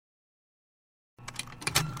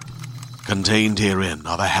Contained herein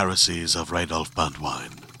are the heresies of Radolf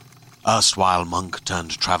Burntwine, erstwhile monk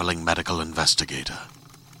turned traveling medical investigator.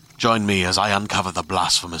 Join me as I uncover the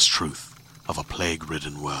blasphemous truth of a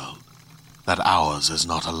plague-ridden world, that ours is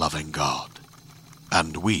not a loving God,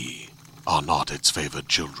 and we are not its favored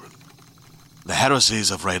children. The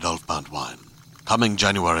heresies of Radolf Burntwine, coming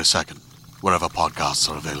January 2nd, wherever podcasts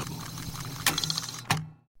are available.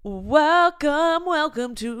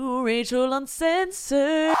 Welcome to Rachel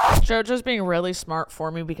Uncensored. JoJo's being really smart for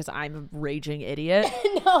me because I'm a raging idiot.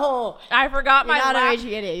 No. I forgot You're my not a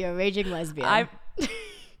raging idiot. You're a raging lesbian.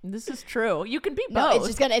 This is true. You can be both. No, it's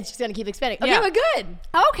just gonna keep expanding. Okay, Yeah. we're good.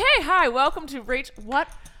 Okay, hi. Welcome to Rachel. What?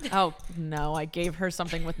 Oh, no. I gave her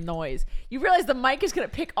something with noise. You realize the mic is going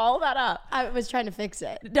to pick all that up. I was trying to fix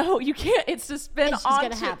it. No, you can't. It's just been It's just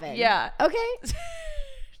gonna happen. Yeah. Okay.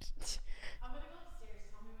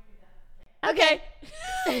 Okay.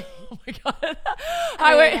 Oh my God.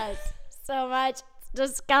 I Wait. hate us so much. It's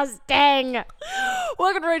disgusting.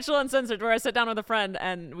 Welcome to Rachel Uncensored, where I sit down with a friend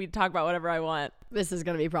and we talk about whatever I want. This is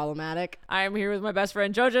gonna be problematic. I am here with my best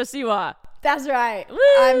friend, JoJo Siwa. That's right. Woo!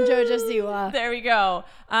 I'm JoJo Siwa. There we go.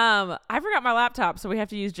 I forgot my laptop, so we have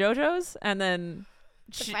to use JoJo's, and then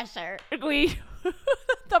The pressure. we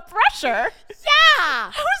the pressure. Yeah. How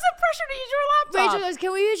is it pressure to use your laptop? Rachel goes,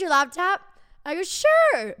 "Can we use your laptop?" I go,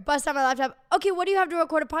 "Sure." Bust out my laptop. Okay, what do you have to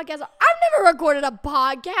record a podcast? I've never recorded a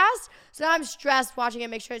podcast, so now I'm stressed watching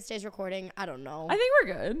it. Make sure it stays recording. I don't know. I think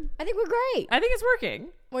we're good. I think we're great. I think it's working.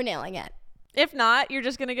 We're nailing it. If not, you're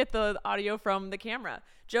just gonna get the audio from the camera.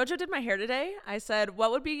 JoJo did my hair today. I said,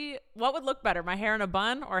 what would look better, my hair in a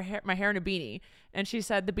bun or my hair in a beanie? And she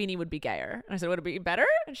said the beanie would be gayer. And I said, would it be better?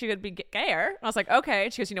 And she would be gayer. And I was like, okay.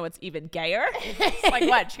 And she goes, you know what's even gayer? It's like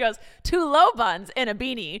what? She goes, 2 low buns in a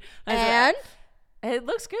beanie. And it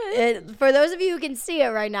looks good. for those of you who can see it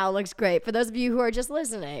right now, it looks great. For those of you who are just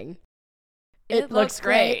listening, it looks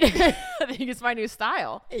great. I think it's my new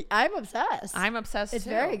style. I'm obsessed. I'm obsessed It's too.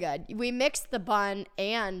 very good. We mixed the bun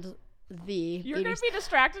and the You're going beanies. to be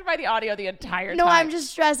distracted by the audio the entire time. No, I'm just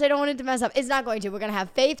stressed. I don't want it to mess up. It's not going to. We're going to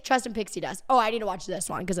have faith, trust, and pixie dust. Oh, I need to watch this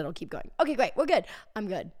one because it'll keep going. Okay, great. We're good. I'm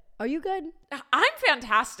good. Are you good? I'm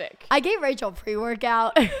fantastic. I gave Rachel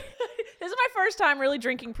pre-workout. This is my first time really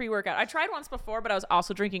drinking pre-workout. I tried once before, but I was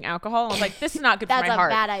also drinking alcohol. And I was like, this is not good for That's my a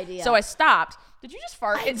heart. bad idea. So I stopped. Did you just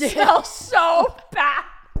fart? I It did. smells so bad.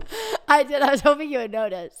 I did. I was hoping you would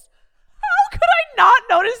notice. How could I not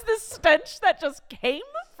notice the stench that just came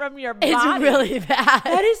from your body? It's really bad.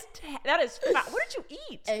 That is fat. What did you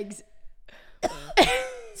eat? Eggs.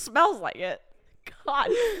 Smells like it. God.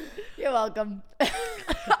 You're welcome.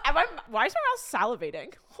 Why is my mouth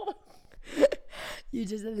salivating? You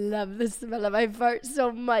just love the smell of my fart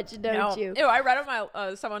so much, don't you? Ew, I read on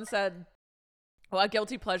my, someone said, well, a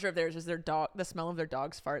guilty pleasure of theirs is the smell of their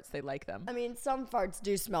dog's farts. They like them. I mean, some farts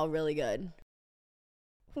do smell really good.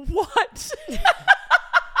 What?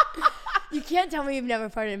 You can't tell me you've never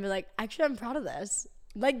farted and be like, actually, I'm proud of this.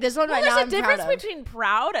 Like this one right There's now, a I'm difference proud of. between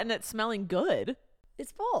proud and it smelling good.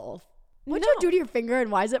 It's both. What'd No. you do to your finger and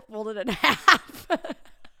why is it folded in half?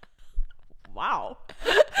 Wow.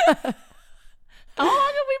 How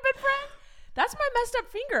long have we been friends? That's my messed up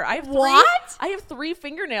finger. I have What? I have 3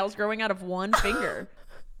 fingernails growing out of one finger.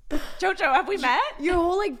 JoJo, have we met? Your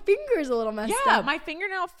whole like finger is a little messed Yeah, up. my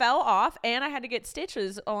fingernail fell off and I had to get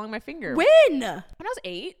stitches along my finger. When? When I was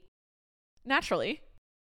 8. Naturally.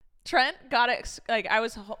 Trent got it, like I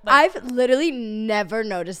was like, I've literally never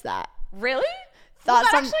noticed that. really? Thought Well,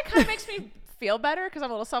 that some- actually kind of makes me feel better because I'm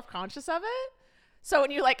a little self-conscious of it. So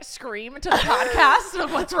when you like scream into the podcast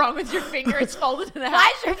of what's wrong with your finger, it's folded in half.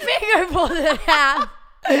 Why's your finger folded in half?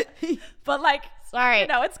 But like, Sorry.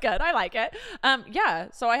 no, it's good. I like it. Yeah.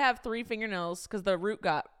 So I have 3 fingernails because the root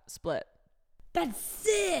got split. That's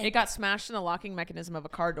sick. It got smashed in the locking mechanism of a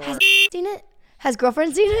car door. Has seen it? Has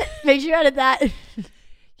girlfriend seen it? Make sure you edit that.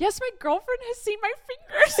 Yes, my girlfriend has seen my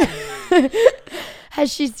fingers.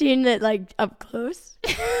 Has she seen it like up close?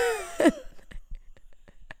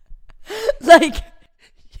 Like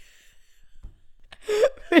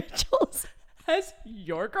Rachel's Has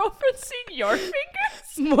your girlfriend seen your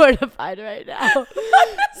fingers? mortified right now.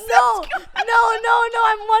 No.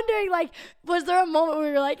 I'm wondering, like, was there a moment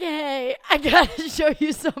where you're like, hey, I gotta show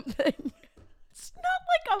you something? It's not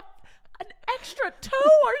like an extra toe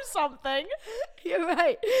or something. You're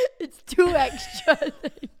right. It's 2 extra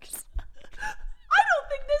things. I don't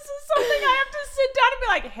think this is something I have to sit down and be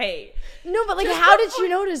like, hey. No, but like, Just how did before- you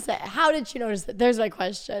notice it? How did you notice it? There's my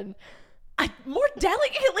question. More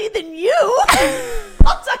delicately than you.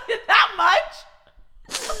 I'll tell you that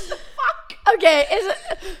much. What the fuck? Okay, is it?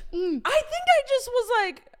 I think I just was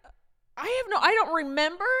like, I don't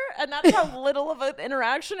remember, and that's how little of an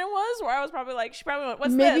interaction it was, where I was probably like, she probably went,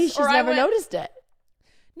 what's Maybe this? she's never noticed it.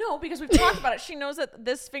 No, because we've talked about it. She knows that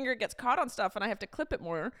this finger gets caught on stuff, and I have to clip it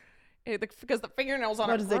more because the fingernails on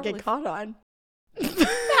it. What does it get caught on?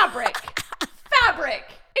 Fabric.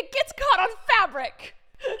 It gets caught on fabric.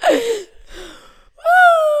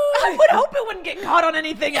 I would hope it wouldn't get caught on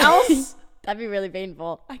anything else. That'd be really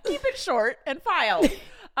painful. I keep it short and filed.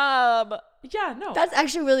 Yeah, no. That's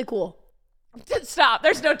actually really cool. Stop.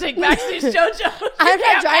 There's no take backs, these JoJo. I'm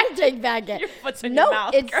not trying to take back it. Your foot's in your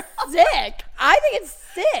mouth. It's girl. sick. I think it's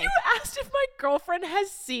sick. You asked if my girlfriend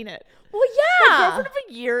has seen it. Well, My yeah. girlfriend of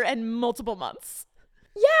a year and multiple months.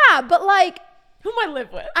 Yeah, but like, Whom I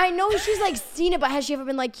live with. I know she's like seen it, but has she ever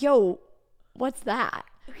been like, yo, what's that?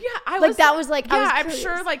 Yeah, I Like, was that was like, I yeah, was I'm curious.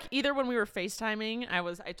 sure like either when we were FaceTiming,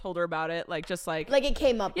 I told her about it, like just like Like it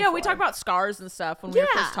came up. yeah, we before. talked about scars and stuff when we were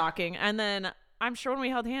Yeah. first talking, and then I'm sure when we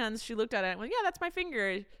held hands, she looked at it and went, yeah, that's my finger,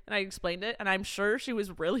 and I explained it, and I'm sure she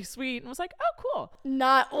was really sweet and was like, oh, cool.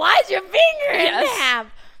 Why's your finger in Yes. half?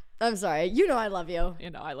 I'm sorry. You know I love you. You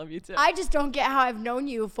know, I love you too. I just don't get how I've known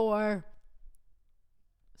you for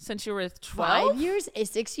Since you were 12? 5 years,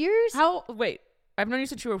 6 years. Wait, I've known you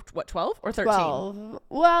since you were what, 12 or 13? 12.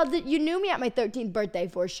 Well, you knew me at my 13th birthday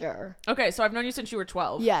for sure. Okay, so I've known you since you were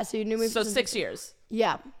 12. Yeah, so you knew me. So since- 6 years.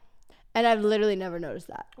 Yeah, and I've literally never noticed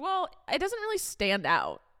that. Well, it doesn't really stand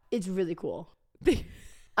out. It's really cool.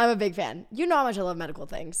 I'm a big fan. You know how much I love medical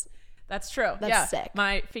things. That's true. That's yeah. sick.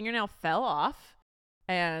 My fingernail fell off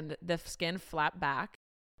and the skin flapped back.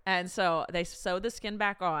 And so they sewed the skin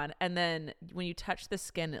back on. And then when you touch the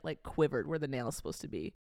skin, it like quivered where the nail is supposed to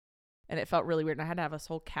be. And it felt really weird. And I had to have this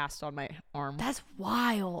whole cast on my arm. That's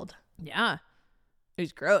wild. Yeah. It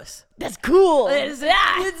was gross. That's cool. It's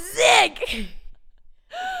sick.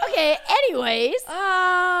 Okay, anyways,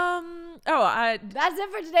 That's that's it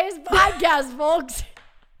for today's podcast, folks.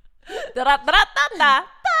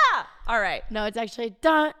 All right. No, it's actually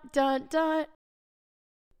dun, dun, dun.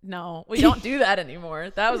 No, we don't do that anymore.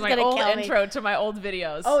 That was He's my gonna old kill me. intro to my old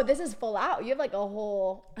videos. Oh, this is full out. You have like a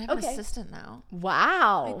whole. I have an Okay. assistant now.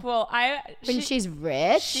 Wow. Well, When she's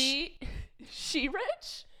rich. she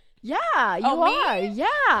rich? Yeah, you Oh, me? are. Yeah.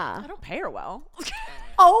 I don't pay her well.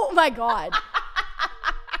 Oh my God.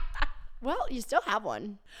 Well, you still have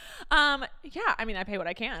one. Yeah, I mean, I pay what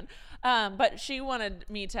I can. But she wanted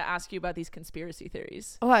me to ask you about these conspiracy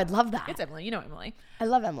theories. Oh, I'd love that. It's Emily, you know Emily. I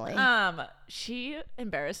love Emily. She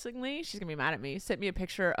embarrassingly, she's gonna be mad at me, sent me a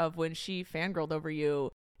picture of when she fangirled over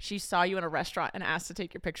you. She saw you in a restaurant and asked to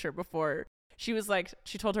take your picture before. She was like,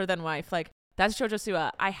 she told her then wife, like, that's JoJo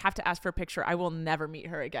Siwa. I have to ask for a picture. I will never meet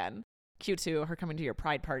her again. Q2, her coming to your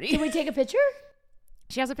pride party. Can we take a picture?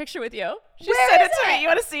 She has a picture with you. She Where sent is it to it? me. You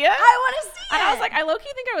want to see it? I want to see it. And I was like, I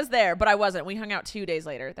low-key think I was there, but I wasn't. We hung out 2 days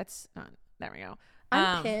later. That's not, there we go.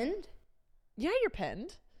 I'm pinned. Yeah, you're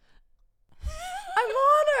pinned. I'm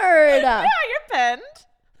honored. Yeah, you're pinned.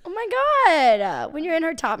 Oh my God. When you're in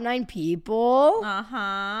her top 9 people,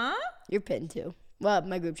 Uh-huh. you're pinned too. Well,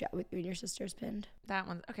 my group chat with you and your sister's pinned. That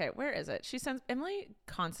one. Okay, where is it? She sends, Emily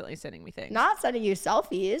constantly sending me things. Not sending you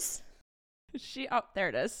selfies. Oh, there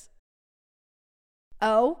it is.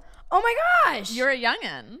 Oh my gosh. You're a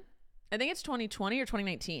youngin'. I think it's 2020 or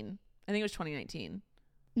 2019. I think it was 2019.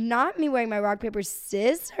 Not me wearing my rock, paper,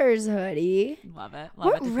 scissors hoodie. Love it. Love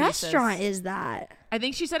What it to restaurant pieces. is that? I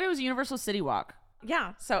think she said it was Universal City Walk.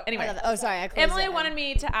 Yeah. So I anyway. love that. Oh, sorry. I closed Emily it. wanted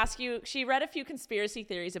me to ask you, she read a few conspiracy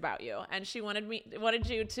theories about you, and she wanted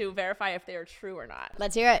you to verify if they are true or not.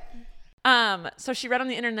 Let's hear it. So she read on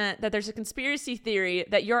the internet that there's a conspiracy theory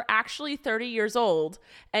that you're actually 30 years old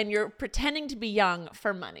and you're pretending to be young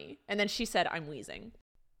for money. And then she said, I'm wheezing.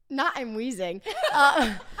 Not I'm wheezing.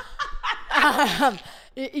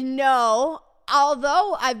 No.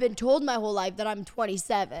 Although I've been told my whole life that I'm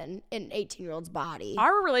 27 in an 18-year-old's body.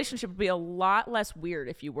 Our relationship would be a lot less weird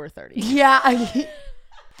if you were 30. Yeah. I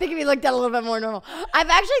think if you looked at it a little bit more normal. I've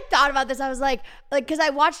actually thought about this. I was like, because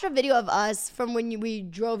I watched a video of us from when we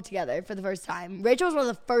drove together for the first time. Rachel was one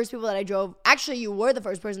of the first people that I drove. Actually, you were the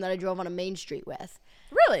first person that I drove on a main street with.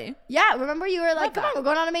 Really? Yeah, remember you were like, come on, we're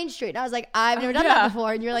going on a main street. And I was like, I've never done that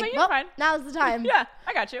before. And you're like, You're well, fine. now's the time. Yeah,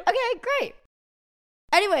 I got you. Okay, great.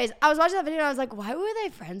 Anyways, I was watching that video and I was like, why were they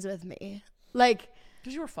friends with me? Like,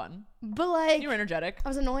 Because you were fun. but like, You were energetic. I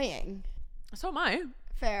was annoying. So am I.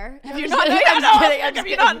 Fair. Have I'm you just not, kidding, I'm just kidding, I'm have just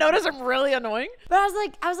you kidding. not noticed I'm really annoying? But I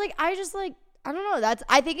don't know.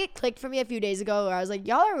 I think it clicked for me a few days ago where I was like,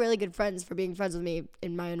 y'all are really good friends for being friends with me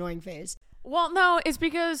in my annoying phase. Well, no, it's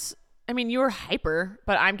because I mean, you were hyper,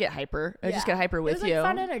 but I get hyper. I just get hyper with it was you. Like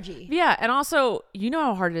fun energy. Yeah, and also, you know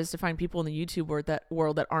how hard it is to find people in the YouTube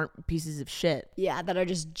world that aren't pieces of shit. Yeah, that are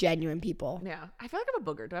just genuine people. Yeah, I feel like I have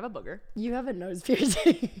a booger. Do I have a booger? You have a nose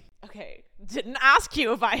piercing. Okay, didn't ask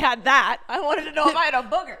you if I had that. I wanted to know if I had a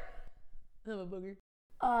booger. I have a booger.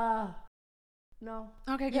 No.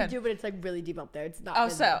 Okay, You good. do, but it's like really deep up there. It's not. Oh,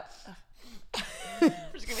 visible. I'm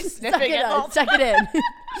just gonna be sniffing it. Suck it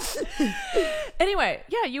in. Anyway,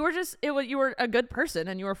 yeah, you were a good person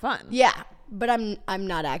and you were fun. Yeah, but I'm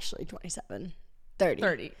not actually 27. 30.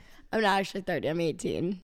 30. I'm not actually 30. I'm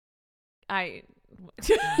 18. I'm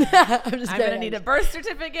I'm gonna need a birth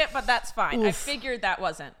certificate, but that's fine. Oof. I figured that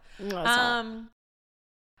wasn't. No, it's not.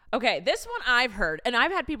 Okay, this one I've heard, and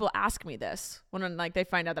I've had people ask me this when like they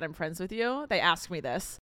find out that I'm friends with you. They ask me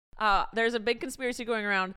this. There's a big conspiracy going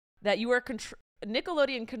around that you were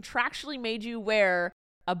Nickelodeon contractually made you wear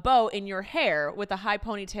a bow in your hair with a high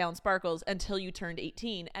ponytail and sparkles until you turned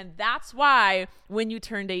 18, and that's why when you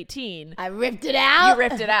turned 18, I ripped it out. You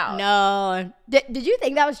ripped it out. No. Did you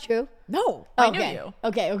think that was true? No, I knew you.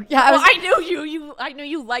 Okay. Yeah, I knew you. I knew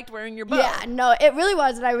you liked wearing your bow. Yeah, no, it really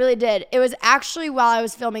was, and I really did. It was actually while I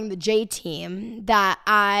was filming the J Team that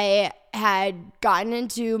I had gotten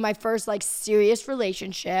into my first like serious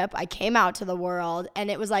relationship. I came out to the world,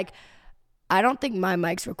 and it was like, I don't think my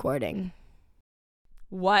mic's recording.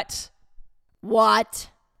 What?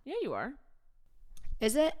 Yeah, you are.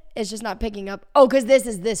 Is it? It's just not picking up. Oh, because this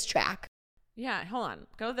is this track. Yeah, hold on.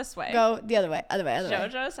 Go this way. Go the other way. Other way.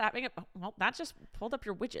 JoJo's having it. Well, that just pulled up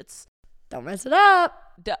your widgets. Don't mess it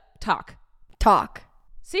up. Talk.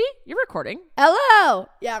 See? You're recording. Hello.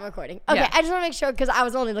 Yeah, I'm recording. Okay, Yeah. I just want to make sure because I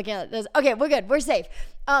was only looking at this. Okay, we're good. We're safe.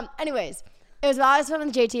 Anyways, it was while I was filming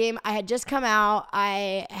the J Team. I had just come out.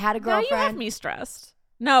 I had a girlfriend. Now you have me stressed.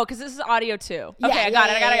 No, because this is audio too. Okay, I got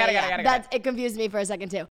it. It confused me for a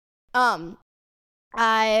second too.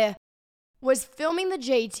 I was filming the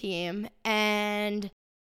J Team, and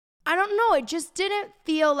I don't know. It just didn't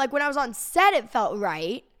feel like when I was on set, it felt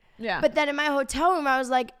right. Yeah. But then in my hotel room, I was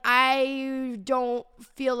like, I don't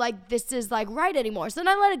feel like this is like right anymore. So then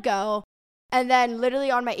I let it go. And then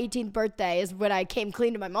literally on my 18th birthday is when I came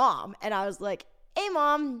clean to my mom. And I was like, hey,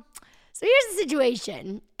 Mom, so here's the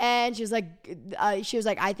situation. And she was like,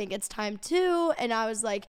 I think it's time too. And I was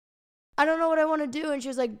like, I don't know what I want to do. And she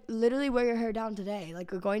was like, literally wear your hair down today.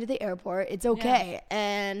 Like, we're going to the airport. It's okay. Yeah.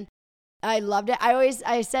 And I loved it.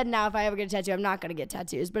 I said now if I ever get a tattoo, I'm not going to get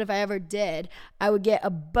tattoos. But if I ever did, I would get a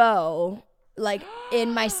bow like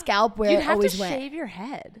in my scalp where it always went. You'd have to shave your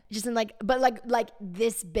head. Just in like, but like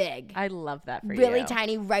this big. I love that for you. Really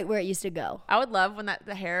tiny, right where it used to go. I would love when the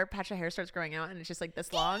patch of hair starts growing out and it's just like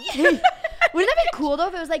this long. Wouldn't that be cool though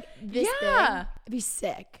if it was like this big? It'd be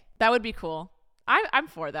sick. That would be cool. I'm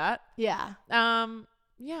for that. Yeah.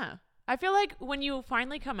 Yeah. I feel like when you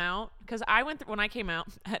finally come out, because when I came out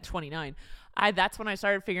at 29, that's when I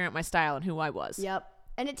started figuring out my style and who I was. Yep.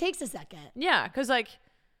 And it takes a second. Yeah, because like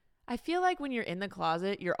I feel like when you're in the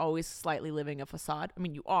closet, you're always slightly living a facade. I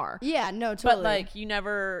mean, you are. Yeah, no, totally. But like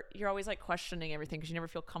you're always like questioning everything because you never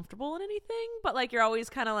feel comfortable in anything. But like you're always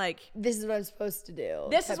kind of like, this is what I'm supposed to do.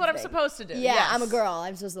 This is what I'm supposed to do. Yeah, yes. I'm a girl.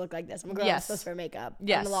 I'm supposed to look like this. I'm a girl. Yes. I'm supposed to wear makeup.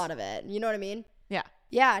 Yes. I'm a lot of it. You know what I mean? Yeah.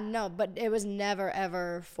 Yeah, no, but it was never,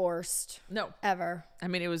 ever forced. No. Ever. I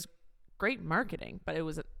mean, it was great marketing, but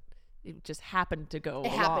it just happened to go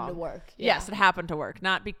It happened to work. Yeah. Yes, it happened to work.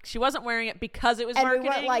 Not she wasn't wearing it because it was and marketing. we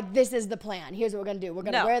weren't like, this is the plan. Here's what we're going to do. We're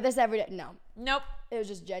going to wear this every day. No. Nope. It was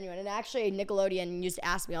just genuine. And actually, Nickelodeon used to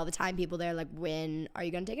ask me all the time, people there, like, when are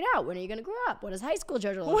you going to take it out? When are you going to grow up? What does high school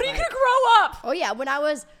JoJo look like? When are you going to grow up? Oh, yeah. When I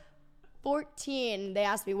was 14, they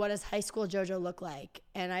asked me, what does high school JoJo look like?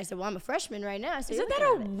 And I said, well, I'm a freshman right now. So isn't that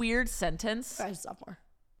a weird sentence? I'm a sophomore.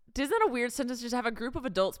 Isn't that a weird sentence just to have a group of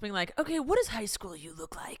adults being like, okay, what does high school you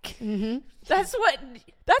look like? Mm-hmm.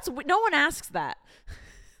 No one asks that.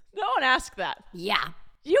 No one asks that. Yeah.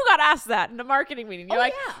 You got asked that in a marketing meeting. You're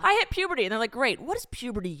like, yeah. I hit puberty. And they're like, great. What does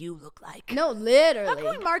puberty you look like? No, literally. How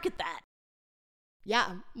can we market that?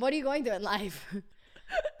 Yeah. What are you going through in life?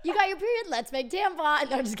 You got your period. Let's make tampon.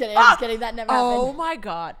 No, I'm just kidding. I'm just kidding. That never happened. Oh my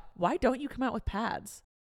God. Why don't you come out with pads?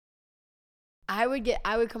 I would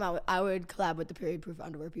collab with the period proof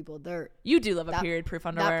underwear people. You do love a period proof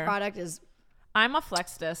underwear. That product is. I'm a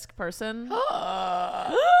flex disc person.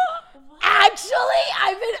 Actually,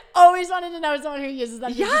 I've been always wanted to know someone who uses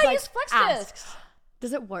them. Yeah, I use flex discs.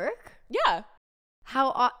 Does it work? Yeah.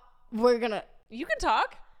 You can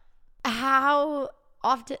talk. How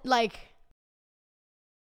often, like,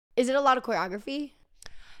 is it a lot of choreography?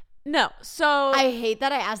 No. So I hate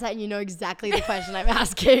that I asked that and you know exactly the question I'm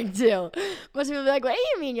asking too. Most people be like, what do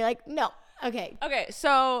you mean? You're like, no. Okay. Okay.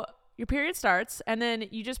 So your period starts, and then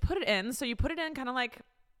you just put it in. So you put it in kind of like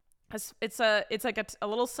it's like a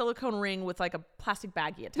little silicone ring with like a plastic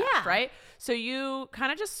baggie attached, right? So you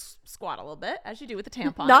kind of just squat a little bit as you do with the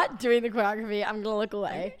tampon. Not doing the choreography. I'm gonna look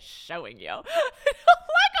away. Showing you. Look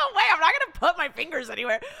away. I'm not gonna put my fingers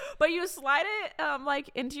anywhere. But you slide it like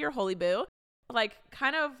into your holy boo, like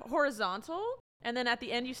kind of horizontal, and then at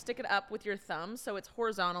the end you stick it up with your thumb so it's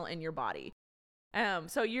horizontal in your body.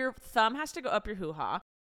 So your thumb has to go up your hoo-ha,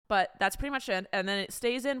 but that's pretty much it. And then it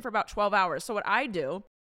stays in for about 12 hours. So what I do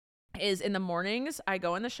is in the mornings, I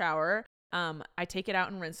go in the shower, I take it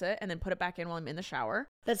out and rinse it, and then put it back in while I'm in the shower.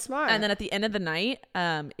 That's smart. And then at the end of the night,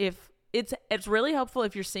 if it's really helpful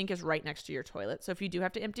if your sink is right next to your toilet. So if you do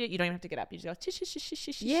have to empty it, you don't even have to get up. You just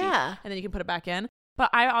go yeah, and then you can put it back in. But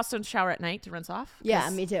I also shower at night to rinse off. Yeah,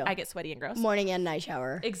 me too. I get sweaty and gross. Morning and night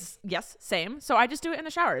shower. Yes, same. So I just do it in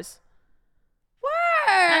the showers. Word.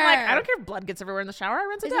 I'm like, I don't care if blood gets everywhere in the shower. I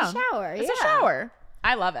rinse it down. It's a shower. It's a shower.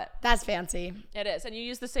 I love it. That's fancy. It is. And you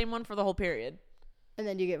use the same one for the whole period. And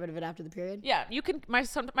then you get rid of it after the period? Yeah. You can. My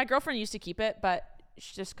girlfriend used to keep it, but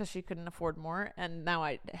just because she couldn't afford more. And now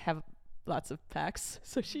I have lots of packs.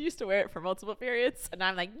 So she used to wear it for multiple periods. And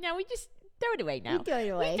I'm like, no, we just throw it away now. We throw it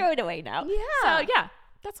away. We throw it away now. Yeah. So yeah,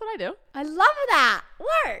 that's what I do. I love that.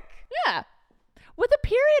 Work. Yeah. With a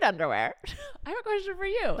period underwear. I have a question for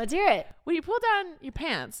you. Let's hear it. When you pull down your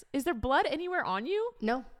pants, is there blood anywhere on you?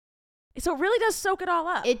 No. So it really does soak it all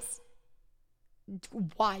up. It's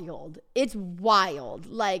wild. It's wild.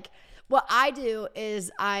 Like, what I do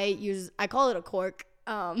is I call it a cork.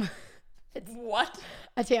 It's what?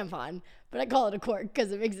 A tampon. But I call it a cork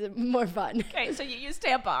because it makes it more fun. Okay, so you use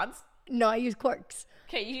tampons. No, I use corks.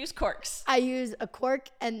 Okay, you use corks. I use a cork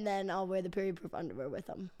and then I'll wear the period-proof underwear with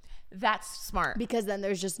them. That's smart. Because then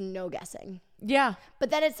there's just no guessing. Yeah. But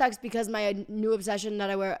then it sucks because my new obsession that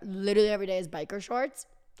I wear literally every day is biker shorts.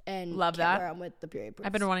 And love that. Wear them with the period proof.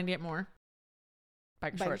 I've been wanting to get more.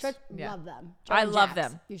 Biker shorts. Yeah. Love them. I love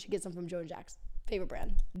them. You should get some from Joe and Jack's. Favorite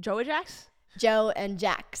brand. Joe and Jack's? Joe and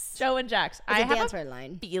Jack's. Joe and Jack's. I have a dancewear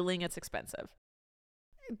line. Feeling it's expensive.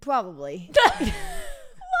 Probably. Love that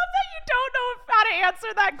you don't know how to answer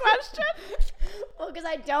that question. Well, because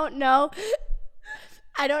I don't know.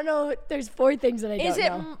 I don't know. There's 4 things that I don't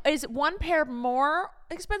know. Is one pair more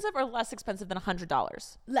expensive or less expensive than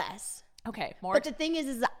 $100? Less. Okay, more. But the thing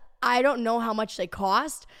is I don't know how much they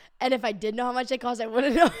cost. And if I did know how much they cost, I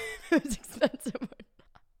wouldn't know if it was expensive or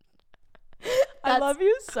not. I love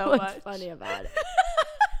you so much. What's funny about it?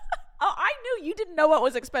 Oh, I knew you didn't know what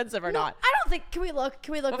was expensive or not. I don't think. Can we look?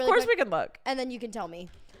 Can we look? Of really course quick? we can look. And then you can tell me.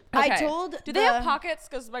 Okay. I told. Do they have pockets?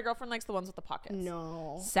 Because my girlfriend likes the ones with the pockets.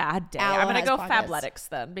 No. Sad day. Aloe I'm gonna has go pockets. Fabletics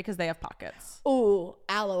then because they have pockets. Ooh,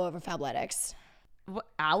 aloe over Fabletics. What,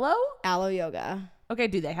 aloe? Aloe yoga. Okay.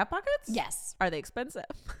 Do they have pockets? Yes. Are they expensive?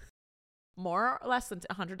 More or less than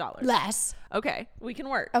 $100? Less. Okay, we can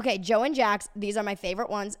work. Okay, Joe and Jack's. These are my favorite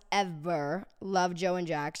ones ever. Love Joe and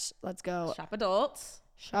Jack's. Let's go. Shop adults.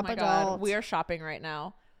 Shop oh my adults. God, we are shopping right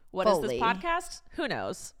now. What is this Fully. podcast? Who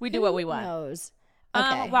knows? We do what we want. Who knows?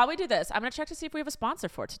 Okay. While we do this, I'm gonna check to see if we have a sponsor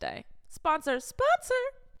for today. Sponsor. Sponsor.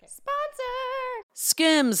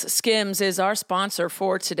 Skims is our sponsor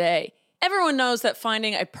for today. Everyone knows that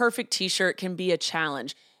finding a perfect t-shirt can be a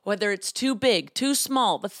challenge. Whether it's too big, too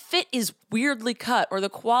small, the fit is weirdly cut, or the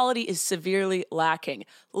quality is severely lacking.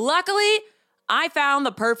 Luckily, I found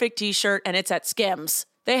the perfect t-shirt, and it's at Skims.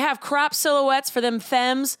 They have crop silhouettes for them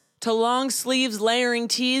femmes to long sleeves layering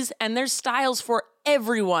tees, and there's styles for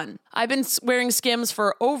everyone. I've been wearing Skims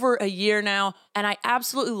for over a year now, and I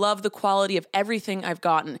absolutely love the quality of everything I've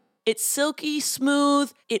gotten. It's silky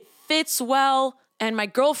smooth, it fits well, and my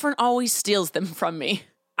girlfriend always steals them from me.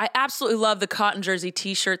 I absolutely love the cotton jersey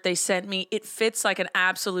t-shirt they sent me. It fits like an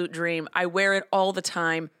absolute dream. I wear it all the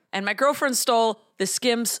time. And my girlfriend stole the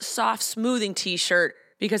Skims soft smoothing t-shirt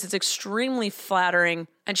because it's extremely flattering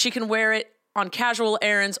and she can wear it on casual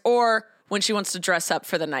errands or when she wants to dress up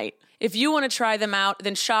for the night. If you want to try them out,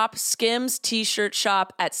 then shop Skims t-shirt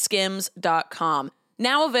shop at skims.com.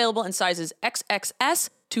 Now available in sizes XXS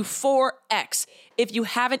to 4X. If you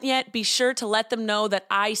haven't yet, be sure to let them know that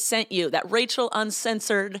I sent you, that Rachel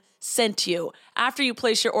Uncensored sent you. After you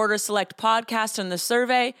place your order, select podcast in the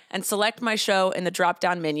survey and select my show in the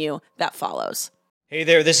drop-down menu that follows. Hey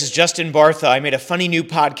there, this is Justin Bartha. I made a funny new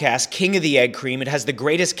podcast, King of the Egg Cream. It has the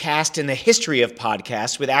greatest cast in the history of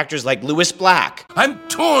podcasts with actors like Louis Black, I'm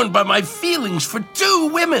torn by my feelings for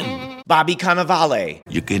 2 women. Bobby Cannavale,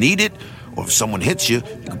 You can eat it, or if someone hits you,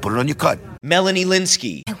 you can put it on your cut. Melanie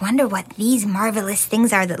Linsky, I wonder what these marvelous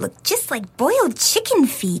things are that look just like boiled chicken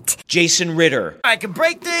feet. Jason Ritter, I can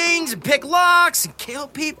break things and pick locks and kill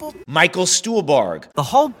people. Michael Stuhlbarg, The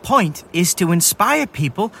whole point is to inspire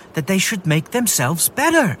people that they should make themselves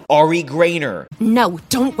better. Ari Grainer, No,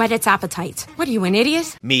 don't whet its appetite. What are you, an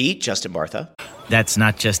idiot? me, Justin Bartha, That's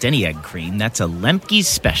not just any egg cream, that's a Lemke's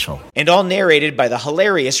special. and all narrated by the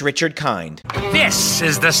hilarious Richard Kind. This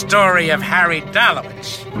is the story of Harry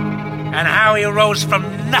Dalowitz and how he rose from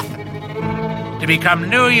nothing to become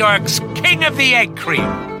New York's King of the Egg Cream.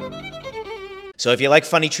 So if you like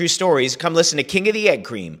funny true stories, come listen to King of the Egg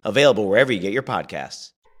Cream, available wherever you get your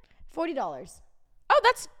podcasts. $40. Oh,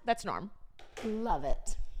 that's norm. Love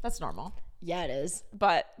it. That's normal. Yeah, it is.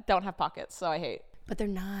 But don't have pockets, so I hate. But they're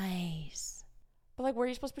nice. But like, where are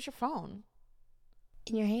you supposed to put your phone?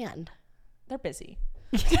 In your hand. They're busy.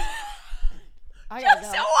 I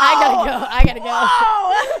gotta go. I gotta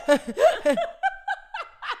go.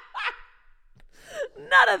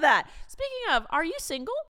 None of that. Speaking of, are you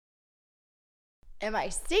single? Am I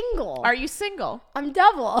single? Are you single? I'm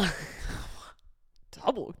double.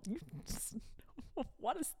 Double.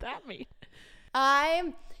 What does that mean?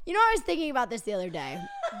 I was thinking about this the other day.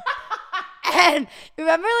 And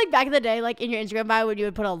remember, like, back in the day, like, in your Instagram bio, when you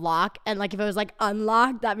would put a lock, and, like, if it was, like,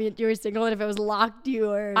 unlocked, that meant you were single, and if it was locked, you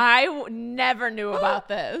were... I never knew about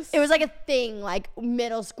this. It was, like, a thing, like,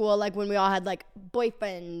 middle school, like, when we all had, like,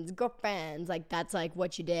 boyfriends, girlfriends, like, that's, like,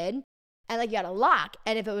 what you did. And, like, you had a lock,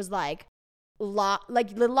 and if it was, like, the lock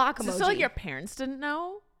emoji. So, like, your parents didn't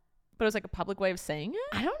know? But it was, like, a public way of saying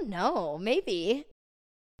it? I don't know. Maybe.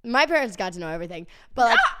 My parents got to know everything.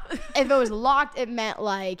 But, like, if it was locked, it meant,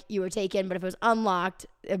 like, you were taken. But if it was unlocked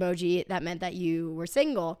emoji, that meant that you were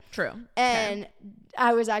single. True. And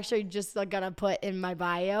I was actually just, like, going to put in my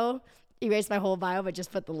bio, erase my whole bio, but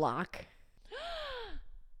just put the lock.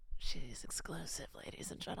 She's exclusive, ladies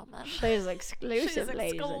and gentlemen. She's exclusive, She's ladies and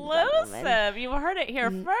exclusive. gentlemen. You heard it here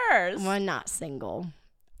first. We're not single.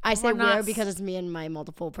 I say we're because it's me and my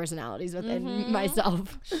multiple personalities within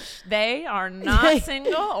myself. They are not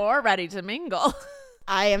single or ready to mingle.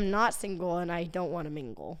 I am not single and I don't want to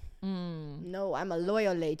mingle. No, I'm a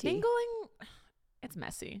loyal lady. Mingling, it's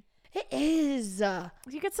messy. It is.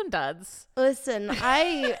 You get some duds. Listen,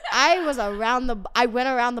 I went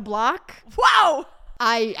around the block. Wow.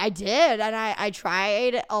 I did, and I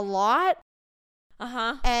tried a lot.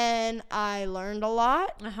 Uh-huh. And I learned a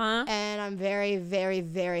lot. Uh-huh. And I'm very, very,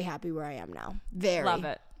 very happy where I am now. Very. Love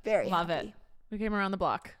it. Very Love happy. it. We came around the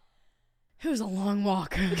block. It was a long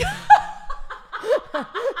walk.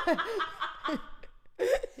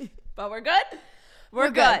 But we're good.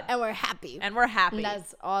 We're good. And we're happy. And we're happy. And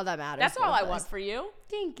that's all that matters. That's all I want for you.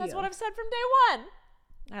 Thank you. That's what I've said from day one.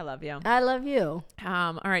 I love you. I love you.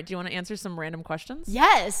 All right. Do you want to answer some random questions?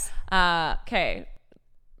 Yes. Okay.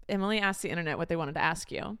 Emily asked the internet what they wanted to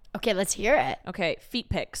ask you. Okay, let's hear it. Okay. Feet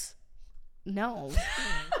pics. No.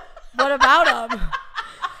 What about them?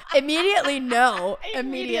 Immediately no.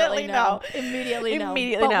 Immediately no. Immediately no.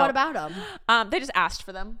 But what about them? They just asked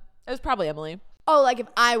for them. It was probably Emily. Oh, like if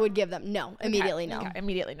I would give them. No. Immediately no. Okay,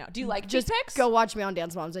 immediately no. Do you like just feet pics? go watch me on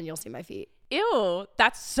Dance Moms and you'll see my feet. Ew.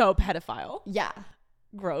 That's so pedophile. Yeah.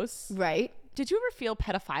 Gross. Right? Did you ever feel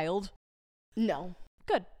pedophiled? No.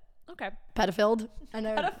 Good. Okay. Pedophiled? I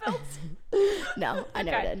never. Pedophiles? No, I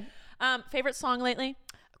never did. Favorite song lately?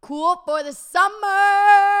 Cool for the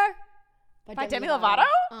Summer By Demi Lovato?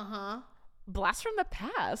 Uh-huh. Blast from the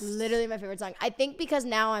Past. Literally my favorite song. I think because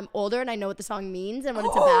now I'm older and I know what the song means and what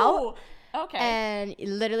it's about. Okay. And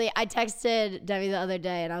literally I texted Demi the other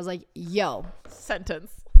day and I was like, yo.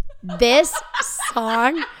 Sentence. This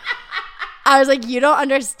song, I was like, you don't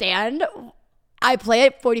understand. I play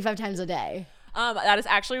it 45 times a day. That is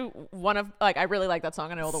actually one of, like, I really like that song.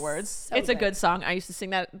 I know all the words. So it's a good. good song. I used to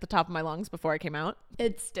sing that at the top of my lungs before I came out.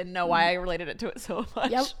 Didn't know why I related it to it so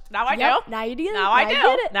much. Yep. Now I Yep. do. Now you do. Now I do.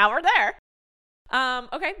 get it. Now we're there.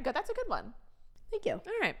 Okay, good. That's a good one. Thank you.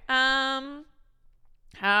 All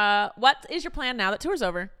right. What is your plan now that tour's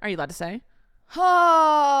over? Are you allowed to say?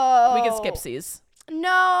 Oh. We can skip C's.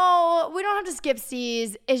 No, we don't have to skip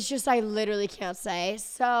C's. It's just I literally can't say.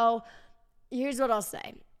 So here's what I'll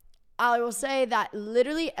say. I will say that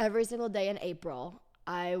literally every single day in April,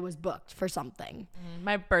 I was booked for something.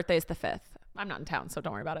 My birthday's the 5th. I'm not in town, so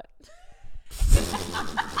don't worry about it.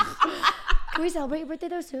 Can we celebrate your birthday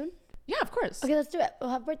though soon? Yeah, of course. Okay, let's do it. We'll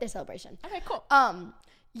have a birthday celebration. Okay, cool.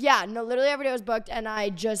 Yeah, no, literally every day was booked, and I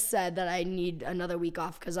just said that I need another week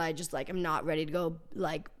off because I just like I'm not ready to go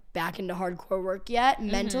like back into hardcore work yet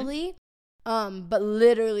mentally. But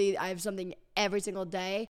literally I have something every single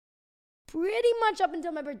day, pretty much up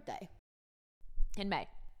until my birthday. In May.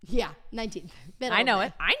 Yeah, 19th. I know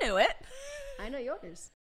it. I knew it. I know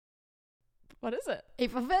yours. What is it?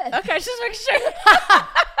 April 5th. Okay, just make sure.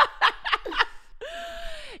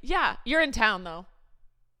 Yeah, you're in town though.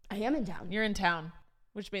 I am in town. You're in town,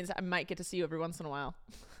 which means I might get to see you every once in a while.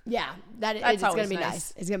 Yeah, it's going to be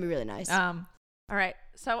nice. It's going to be really nice. All right.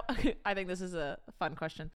 So I think this is a fun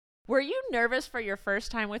question. Were you nervous for your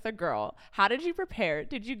first time with a girl? How did you prepare?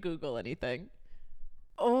 Did you Google anything?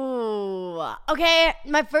 Oh, okay.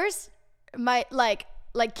 My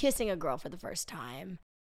kissing a girl for the first time.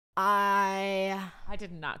 I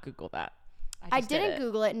did not Google that. I didn't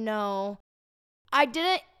Google it. No, I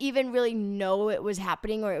didn't even really know it was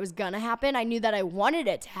happening or it was gonna happen. I knew that I wanted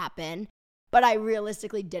it to happen, but I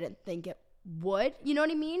realistically didn't think it would. You know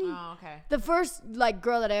what I mean? Oh, okay. The first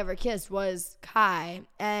girl that I ever kissed was Kai,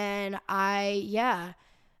 and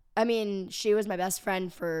I mean, she was my best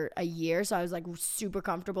friend for a year, so I was like super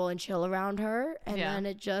comfortable and chill around her, and then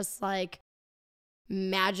it just like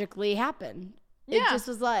magically happened. It just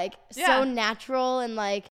was like so natural, and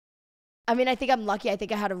like, I mean, I think I'm lucky. I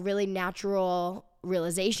think I had a really natural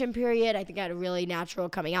realization period. I think I had a really natural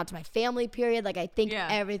coming out to my family period. Like, I think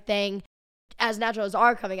everything as natural as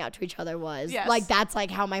our coming out to each other was. Yes. Like, that's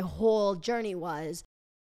like how my whole journey was.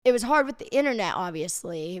 It was hard with the internet,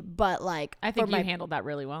 obviously, but like, I think you handled that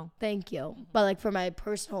really well. Thank you. But like for my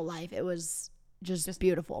personal life, it was just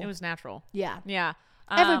beautiful. It was natural. Yeah. Yeah.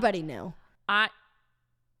 Everybody knew. I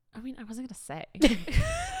mean, I wasn't going to say.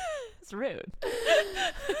 It's rude.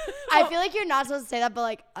 I feel like you're not supposed to say that, but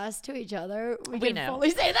like us to each other, we can know. fully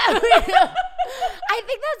say that. I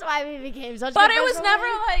think that's why we became such. But good it was friends never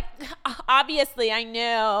already. like, obviously I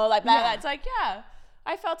knew like that. Yeah. It's like, yeah,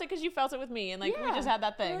 I felt it because you felt it with me, and like we just had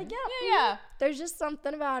that thing. Like, yeah. There's just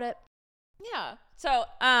something about it. Yeah. So,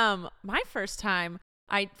 my first time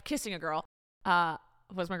kissing a girl,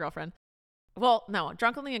 was my girlfriend. Well, no,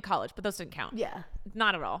 drunkenly in college, but those didn't count. Yeah.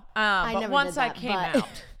 Not at all. I But never once did I that, came but-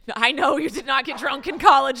 out, I know you did not get drunk in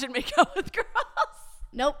college and make out with girls.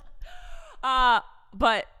 Nope.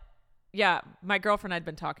 But yeah, my girlfriend I'd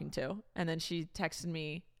been talking to, and then she texted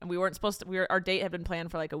me, and we weren't supposed to. Our date had been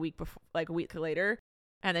planned for like a week before, like a week later,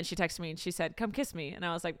 and then she texted me and she said, "Come kiss me," and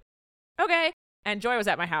I was like, "Okay." And Joy was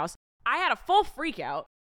at my house. I had a full freak out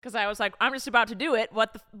because I was like, "I'm just about to do it.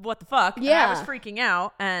 What the fuck?" Yeah. And I was freaking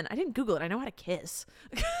out, and I didn't Google it. I know how to kiss.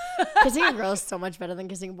 Kissing a girl is so much better than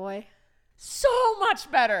kissing a boy. So much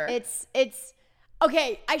better. It's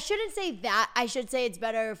okay. I shouldn't say that. I should say it's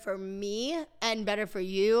better for me and better for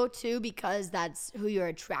you too, because that's who you're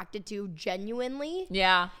attracted to genuinely.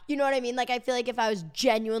 Yeah. You know what I mean? Like, I feel like if I was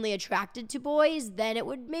genuinely attracted to boys, then it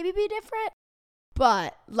would maybe be different.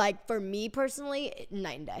 But like for me personally,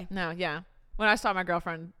 night and day. No, yeah. When I saw my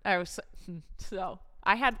girlfriend, I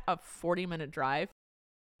had a 40-minute drive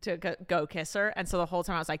to go kiss her, and so the whole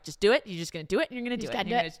time I was like, just do it. You're just gonna do it, and you're gonna do it. And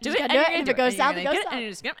you're gonna do it, and you're gonna do it. If it goes south, it goes south. And you're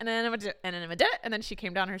just gonna, and then I'm gonna do it, and then I'm gonna do it. And then she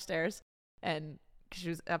came down her stairs, and she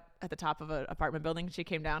was up at the top of an apartment building. She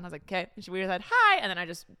came down. I was like, okay. And we said hi, and then I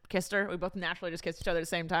just kissed her. We both naturally just kissed each other at the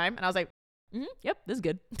same time, and I was like, yep, this is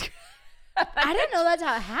good. I didn't know that's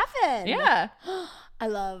how it happened. Yeah. I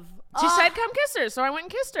love. She said, come kiss her. So I went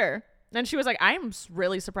and kissed her. And she was like, I'm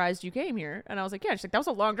really surprised you came here. And I was like, yeah. She's like, that was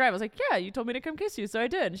a long drive. I was like, yeah, you told me to come kiss you. So I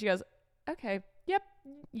did. And she goes, okay, yep,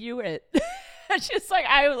 you were it. And she's like,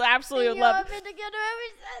 I absolutely love been together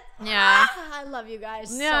ever since. Yeah. I love you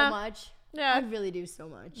guys Yeah. so much. Yeah. I really do so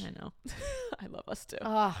much. I know. I love us too.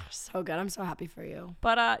 Oh, so good. I'm so happy for you.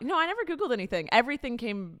 But, I never Googled anything. Everything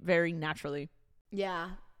came very naturally. Yeah.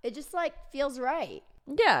 It just like feels right.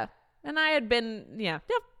 Yeah. And I had been, yep.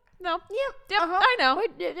 No. Yep. I know.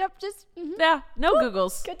 Yep. Just. Yeah. No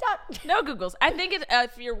Googles. Good talk. No Googles. I think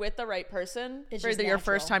if you're with the right person It's for just your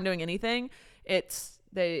first natural. time doing anything,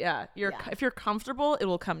 if you're comfortable, it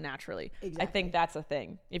will come naturally. Exactly. I think that's a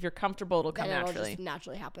thing. If you're comfortable, it'll come Then it'll naturally. just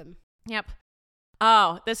naturally happen. Yep.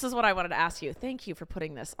 Oh, this is what I wanted to ask you. Thank you for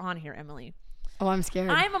putting this on here, Emily. Oh, I'm scared.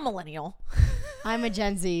 I'm a millennial. I'm a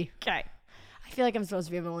Gen Z. Okay. I feel like I'm supposed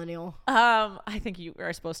to be a millennial. I think you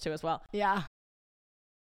are supposed to as well. Yeah.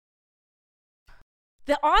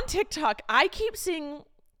 On TikTok, I keep seeing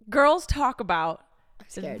girls talk about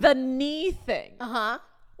scared. the knee thing. Uh-huh.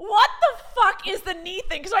 What the fuck is the knee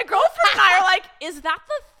thing? Because my girlfriend and I are like, is that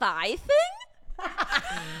the thigh thing?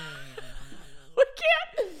 We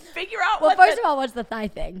can't figure out Well, first of all, what's the thigh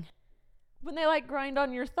thing? when they like grind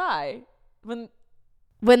on your thigh. When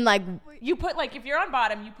like you put if you're on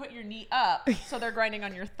bottom, you put your knee up, so they're grinding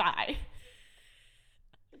on your thigh.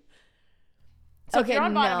 So if you're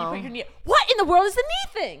on bottom, you put your knee up. What in the world is the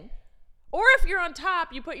knee thing? Or if you're on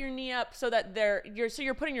top, you put your knee up so that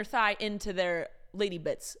you're putting your thigh into their lady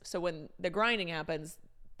bits. So when the grinding happens,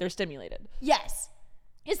 they're stimulated. Yes.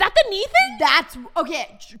 Is that the knee thing? That's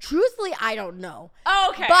okay. Truthfully, I don't know. Oh,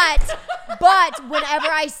 okay. But whenever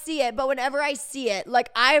I see it, like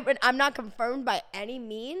I'm not confirmed by any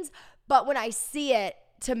means, but when I see it,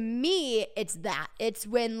 to me, it's that. It's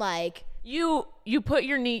when like you put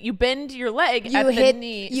your knee, you bend your leg at the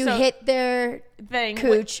knee. You hit their thing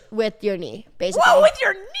cooch with your knee, basically. Whoa, with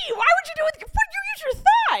your knee? Why would you do it? You use your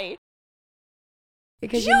thigh.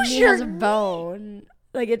 Because your knee has a bone.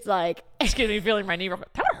 Like it's like. Excuse me, feeling my knee real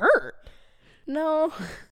quick. That would hurt. No.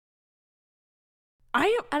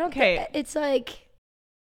 I don't. Okay. It's like.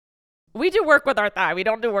 We do work with our thigh. We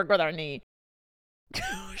don't do work with our knee.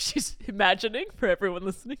 She's imagining, for everyone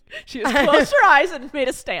listening, she has closed her eyes and made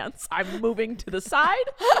a stance. I'm moving to the side.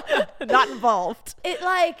 Not involved. It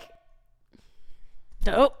like.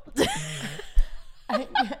 Nope.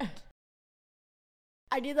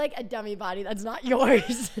 I need like a dummy body that's not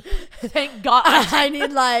yours. Thank God. I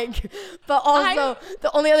need like, but also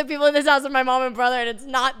the only other people in this house are my mom and brother, and it's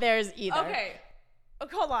not theirs either. Okay. Oh,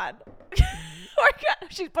 hold on. Oh my God.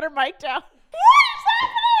 She's put her mic down.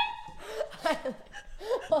 What is happening?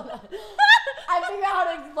 Hold on. I figure out how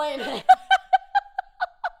to explain it.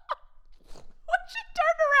 When she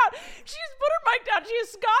turned around, she's put her mic down. She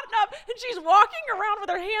has gotten up and she's walking around with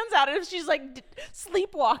her hands out, and she's like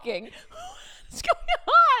sleepwalking. What's going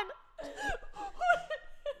on?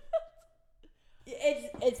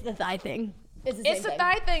 It's the thigh thing. It's the same thing.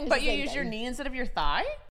 Thigh thing, It's but the you same use thing. your knee instead of your thigh?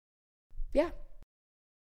 Yeah.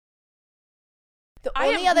 The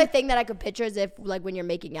only other thing that I could picture is if, like, when you're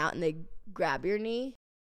making out and they grab your knee,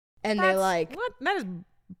 and they're like, "What? That is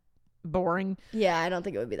boring." Yeah, I don't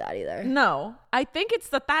think it would be that either. No, I think it's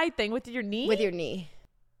the thigh thing with your knee. With your knee.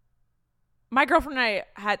 My girlfriend and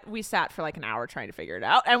I we sat for like an hour trying to figure it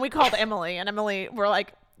out, and we called Emily, and Emily, we're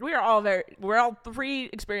like, we're all three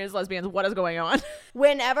experienced lesbians. What is going on?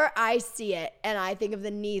 Whenever I see it and I think of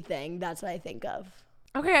the knee thing, that's what I think of.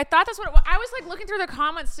 Okay, I thought that's what it was. I was like looking through the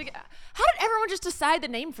comments to how did everyone just decide the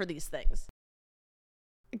name for these things?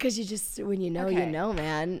 Because when you know, you know,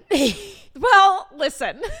 man. Well,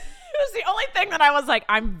 listen, it was the only thing that I was like,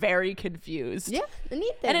 I'm very confused. Yeah, the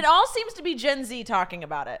knee thing. And it all seems to be Gen Z talking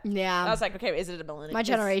about it. Yeah. I was like, okay, is it a millennial? My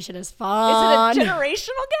generation is fun. Is it a generational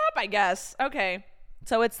gap? I guess. Okay.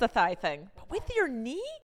 So it's the thigh thing. But with your knee?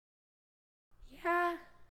 Yeah.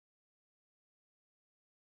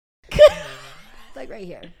 Like right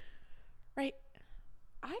here. Right.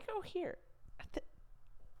 I go here.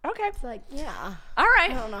 Okay. It's like, yeah. All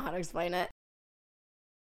right. I don't know how to explain it.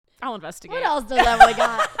 I'll investigate. What else does Emily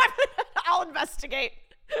got? I'll investigate.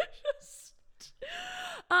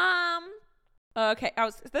 Okay.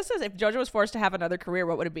 This is if JoJo was forced to have another career,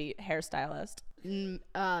 what would it be? Hairstylist.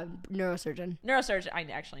 Neurosurgeon. Neurosurgeon. I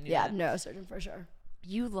actually knew that. Yeah, neurosurgeon for sure.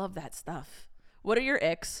 You love that stuff. What are your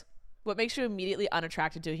icks? What makes you immediately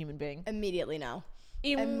unattracted to a human being? Immediately no.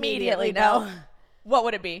 Immediately no. What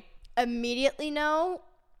would it be? Immediately no.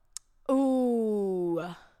 Ooh.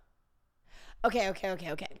 Okay.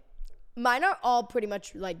 Mine are all pretty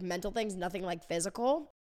much like mental things, nothing like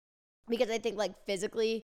physical. Because I think like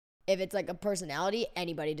physically, if it's like a personality,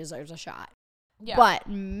 anybody deserves a shot. Yeah. But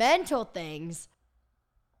mental things.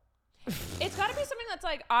 It's got to be something that's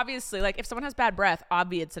like, obviously, like if someone has bad breath,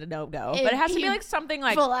 obviously it's a no-go. But it has to be like something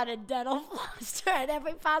like. Pull out a dental floss at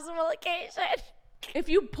every possible occasion. If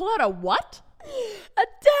you pull out a what? A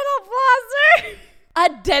dental flosser. A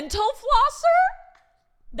dental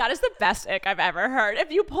flosser? That is the best ick I've ever heard.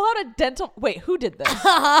 If you pull out a dental... Wait, who did this?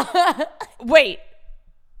 Wait.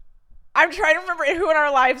 I'm trying to remember who in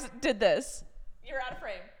our lives did this. You're out of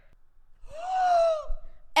frame.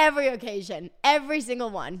 Every occasion. Every single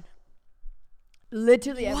one.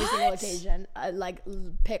 Literally every single occasion. Like,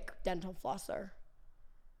 pick dental flosser.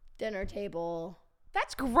 Dinner table.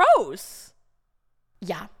 That's gross.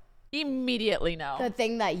 Yeah. Immediately no. The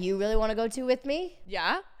thing that you really want to go to with me?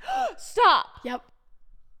 Yeah? Stop. Yep.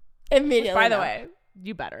 Immediately. Which, by the way,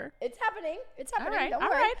 you better. It's happening. It's happening. All right. Don't All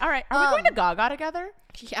worry. right. All right. Are we going to Gaga together?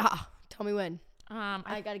 Yeah. Tell me when.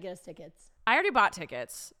 I got to get us tickets. I already bought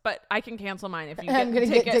tickets, but I can cancel mine if you get I'm going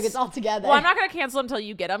to get tickets all together. Well, I'm not going to cancel until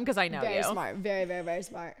you get them because I know very you. Very smart. Very, very, very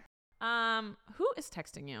smart. Who is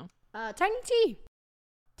texting you? Tiny T.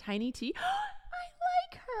 Tiny T? I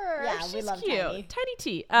like her. Yeah, she's we love cute. Tiny. Tiny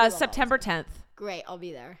T. September 10th. Great. I'll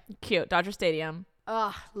be there. Cute. Dodger Stadium.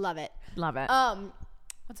 Oh, love it. Love it.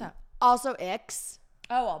 What's up? Also, icks.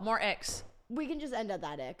 Oh, well, more icks. We can just end at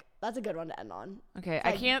that ick. That's a good one to end on. Okay.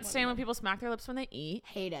 I can't stand when people smack their lips when they eat.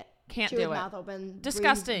 Hate it. Can't Chew do with it. Mouth open.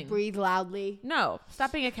 Disgusting. Breathe loudly. No.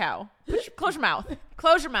 Stop being a cow. Close your mouth.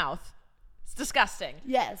 Close your mouth. It's disgusting.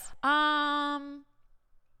 Yes. I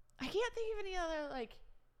can't think of any other like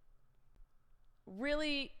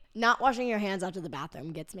really. Not washing your hands after the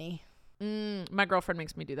bathroom gets me. My girlfriend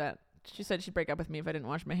makes me do that. She said she'd break up with me if I didn't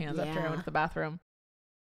wash my hands after I went to the bathroom.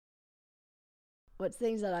 What's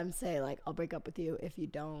things that I'm saying, like, I'll break up with you if you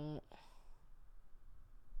don't?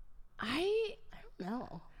 I don't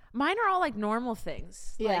know. Mine are all like normal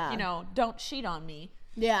things. Yeah. Like, you know, don't cheat on me.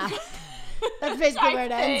 Yeah. That's basically where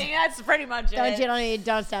it ends. That's pretty much it. Don't cheat on me,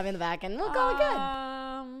 don't stab me in the back, and we'll call it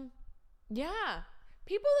good. Yeah.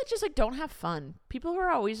 People that just like don't have fun. People who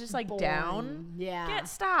are always just like down. Yeah.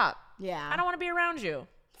 Stop. Yeah. I don't want to be around you.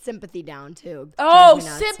 Sympathy down too. Oh,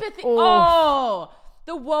 sympathy. Oh,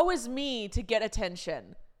 the woe is me to get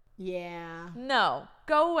attention. Yeah. No,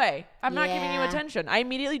 go away. I'm not giving you Yeah. attention. I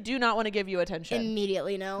immediately do not want to give you attention.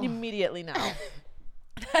 Immediately no. Immediately no.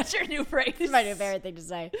 That's your new phrase. It's my new favorite thing to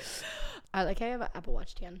say. I like how you have an Apple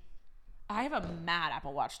Watch tan. I have a mad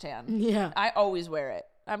Apple Watch tan. Yeah. I always wear it.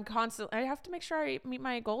 I have to make sure I meet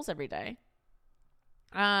my goals every day.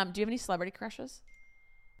 Do you have any celebrity crushes?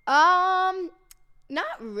 Not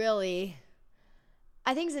really.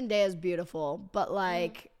 I think Zendaya's beautiful, but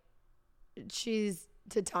like she's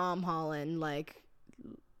to Tom Holland,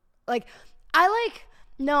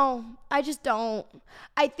 no, I just don't.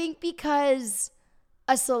 I think because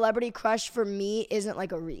a celebrity crush for me isn't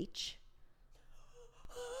like a reach.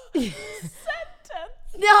 Sentence.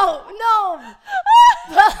 No.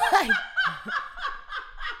 But like,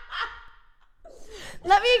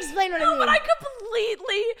 let me explain what I mean. But I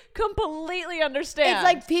completely understand. It's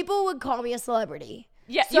like people would call me a celebrity.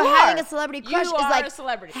 Yeah, so you having are. a celebrity crush You is are like a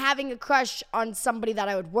celebrity. having a crush on somebody that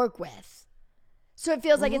I would work with. So it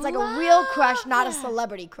feels like it's like a real crush, not a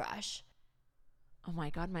celebrity crush. Oh my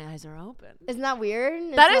God, my eyes are open. Isn't that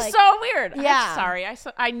weird? That is so weird. Yeah. I'm sorry.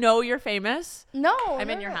 I know you're famous. No. I'm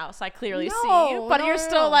in your house. I clearly No, see you. But no, you're no,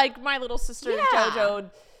 still no. like my little sister, Yeah. JoJo.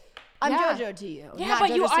 I'm Yeah. JoJo to you. Yeah, not but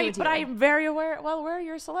JoJo to you. I'm very aware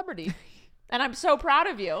you're a celebrity. And I'm so proud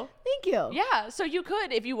of you. Thank you. Yeah. So you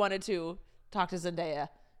could, if you wanted to, talk to Zendaya.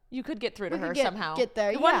 You could get through to We her could somehow. get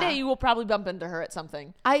there, One yeah. day you will probably bump into her at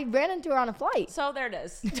something. I ran into her on a flight. So there it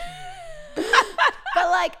is. But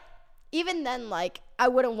like, even then, like, I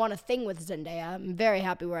wouldn't want a thing with Zendaya. I'm very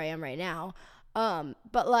happy where I am right now.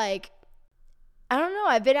 But like, I don't know.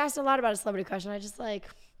 I've been asked a lot about a celebrity crush, and I just like.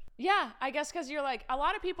 Yeah, I guess because you're like, a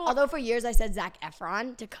lot of people. Although for years I said Zac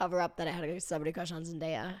Efron to cover up that I had a celebrity crush on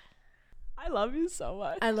Zendaya. I love you so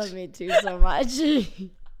much. I love me too so much.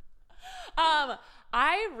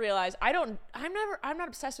 I realize I'm not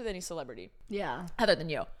obsessed with any celebrity. Yeah. Other than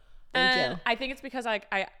you. Thank you. I think it's because I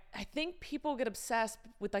think people get obsessed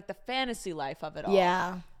with like the fantasy life of it all.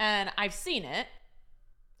 Yeah. And I've seen it.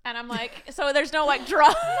 And I'm like, so there's no like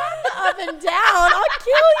drama. Up and down. I'll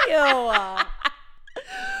kill you.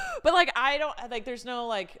 But like I don't like there's no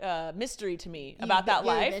like mystery to me about that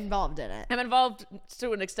You're life. involved in it. I'm involved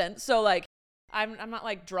to an extent. So like I'm not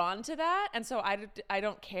like drawn to that, and so I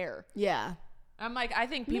don't care. Yeah. I'm like I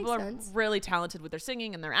think people Makes are sense. really talented with their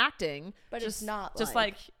singing and their acting, But it's not just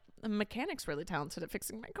like- like the mechanic's really talented at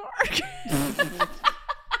fixing my car.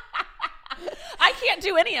 I can't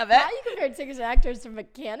do any of it. Now you compared singers and actors to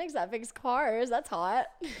mechanics that fix cars. That's hot.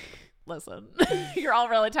 Listen, you're all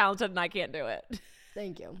really talented, and I can't do it.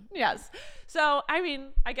 Thank you. Yes. So I mean,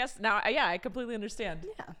 I guess now, yeah, I completely understand.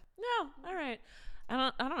 Yeah. No, all right.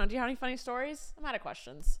 I don't know. Do you have any funny stories? I'm out of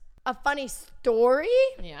questions. A funny story?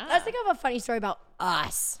 Yeah. Let's think of a funny story about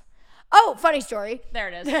us. Oh, funny story. There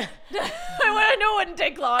it is. I knew it wouldn't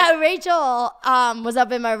take long. Rachel was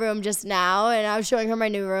up in my room just now, and I was showing her my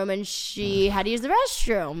new room, and she had to use the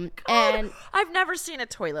restroom. God, and I've never seen a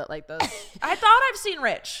toilet like this. I thought I've seen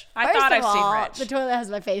Rich. first of I've all, seen Rich. the toilet has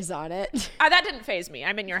my face on it. That didn't faze me.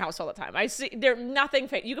 I'm in your house all the time. I see there nothing.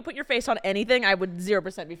 You could put your face on anything. I would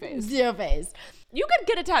 0% be phased. Zero face. You could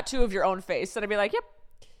get a tattoo of your own face, and I'd be like, yep.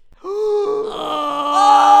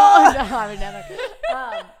 Oh, no, I would never.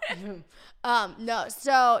 No.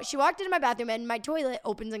 So she walked into my bathroom, and my toilet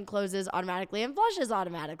opens and closes automatically and flushes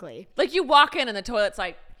automatically. Like you walk in, and the toilet's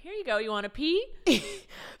like, here you go. You want to pee?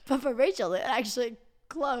 But for Rachel, it actually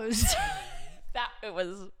closed. It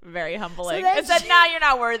was very humbling. then It said, "Nah, you're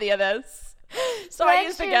not worthy of this." So I then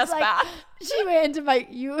used the she guest was like- bath. She went into my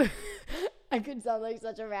I could sound like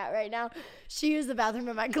such a rat right now. She used the bathroom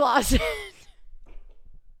in my closet.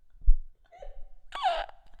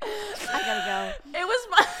 I gotta go. It was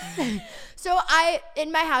my. So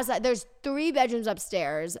in my house, there's 3 bedrooms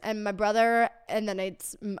upstairs, and my brother, and then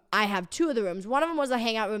I have 2 of the rooms. One of them was a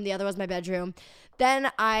hangout room, the other was my bedroom.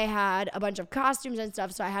 Then I had a bunch of costumes and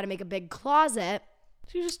stuff, so I had to make a big closet.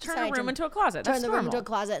 You just turn So I a room into a closet. Turned That's the room into a normal.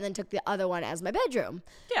 closet, and then took the other one as my bedroom.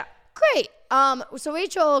 Yeah. Great. So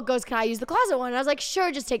Rachel goes, can I use the closet one? And I was like,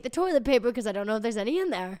 sure, just take the toilet paper because I don't know if there's any in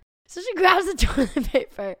there. So she grabs the toilet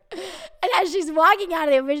paper. And as she's walking out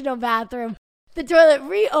of the original bathroom, the toilet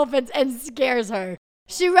reopens and scares her.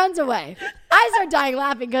 She runs away. I start dying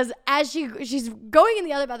laughing because as she's going in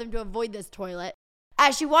the other bathroom to avoid this toilet,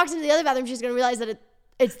 as she walks into the other bathroom, she's going to realize that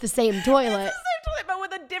it's the same toilet. It's the same toilet, but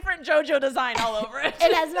with a different JoJo design all over it.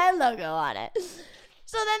 It has my logo on it.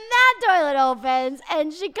 So then that toilet opens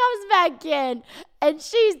and she comes back in and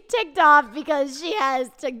she's ticked off because she has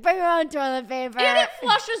to bring her own toilet paper. And it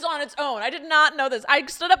flushes on its own. I did not know this. I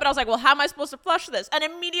stood up and I was like, well, how am I supposed to flush this? And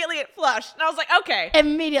immediately it flushed. And I was like, okay.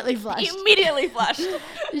 Immediately flushed.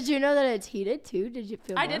 Did you know that it's heated too? Did you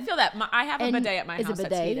feel I did feel that. I have a bidet at my house a bidet,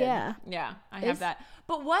 that's heated. Yeah. Yeah, I have that.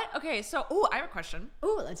 But what? Okay, so, I have a question.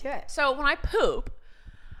 Let's hear it. So when I poop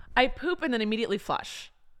and then immediately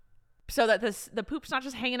flush. So that the poop's not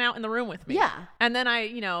just hanging out in the room with me. Yeah. And then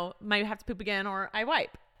I, might have to poop again or I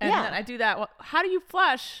wipe. And then I do that. Well, how do you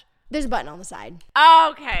flush? There's a button on the side. Oh,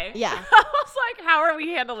 okay. Yeah. I was like, how are we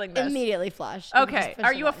handling this? Immediately flush. Okay.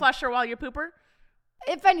 Are you a flusher while you're pooper?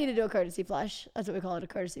 If I need to do a courtesy flush, that's what we call it, a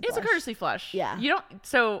courtesy flush. It's a courtesy flush. Yeah.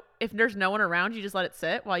 So if there's no one around, you just let it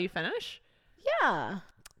sit while you finish? Yeah.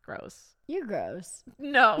 Gross. You're gross.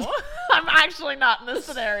 No, I'm actually not in this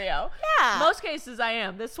scenario. Yeah. Most cases I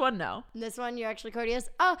am. This one, no. This one, you're actually courteous?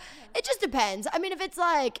 Oh, it just depends. I mean, if it's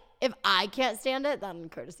like, if I can't stand it, then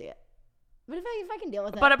courtesy it. But if I can deal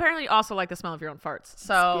with it. But apparently you also like the smell of your own farts.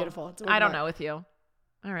 So it's beautiful. It's I don't know with you.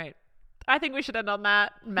 All right. I think we should end on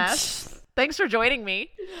that mess. Thanks for joining me.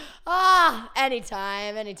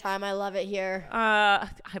 Anytime. I love it here. I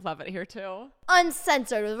love it here too.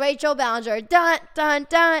 Uncensored with Rachel Ballinger. Dun, dun,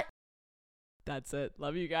 dun. That's it.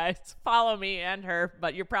 Love you guys. Follow me and her,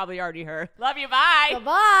 but you're probably already her. Love you. Bye.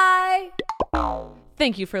 Bye-bye.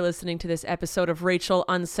 Thank you for listening to this episode of Rachel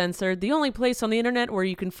Uncensored, the only place on the internet where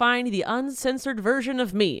you can find the uncensored version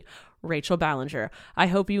of me, Rachel Ballinger. I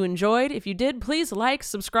hope you enjoyed. If you did, please like,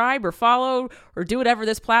 subscribe, or follow, or do whatever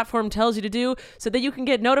this platform tells you to do so that you can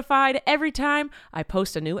get notified every time I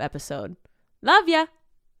post a new episode. Love ya.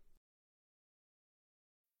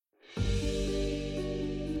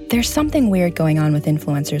 There's something weird going on with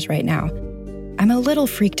influencers right now. I'm a little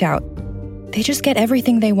freaked out. They just get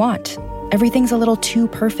everything they want. Everything's a little too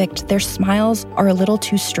perfect. Their smiles are a little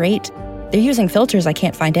too straight. They're using filters I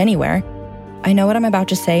can't find anywhere. I know what I'm about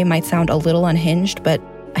to say might sound a little unhinged, but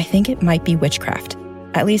I think it might be witchcraft.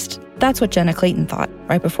 At least, that's what Jenna Clayton thought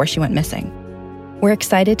right before she went missing. We're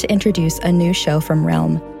excited to introduce a new show from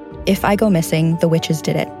Realm, If I Go Missing, The Witches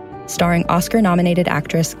Did It, starring Oscar-nominated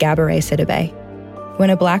actress Gabourey Sidibe. When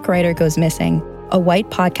a Black writer goes missing, a white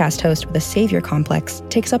podcast host with a savior complex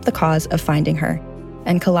takes up the cause of finding her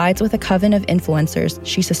and collides with a coven of influencers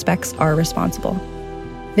she suspects are responsible.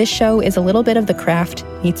 This show is a little bit of The Craft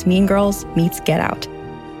meets Mean Girls meets Get Out.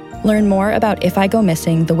 Learn more about If I Go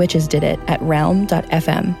Missing, The Witches Did It at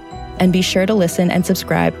realm.fm. And be sure to listen and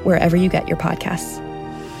subscribe wherever you get your podcasts.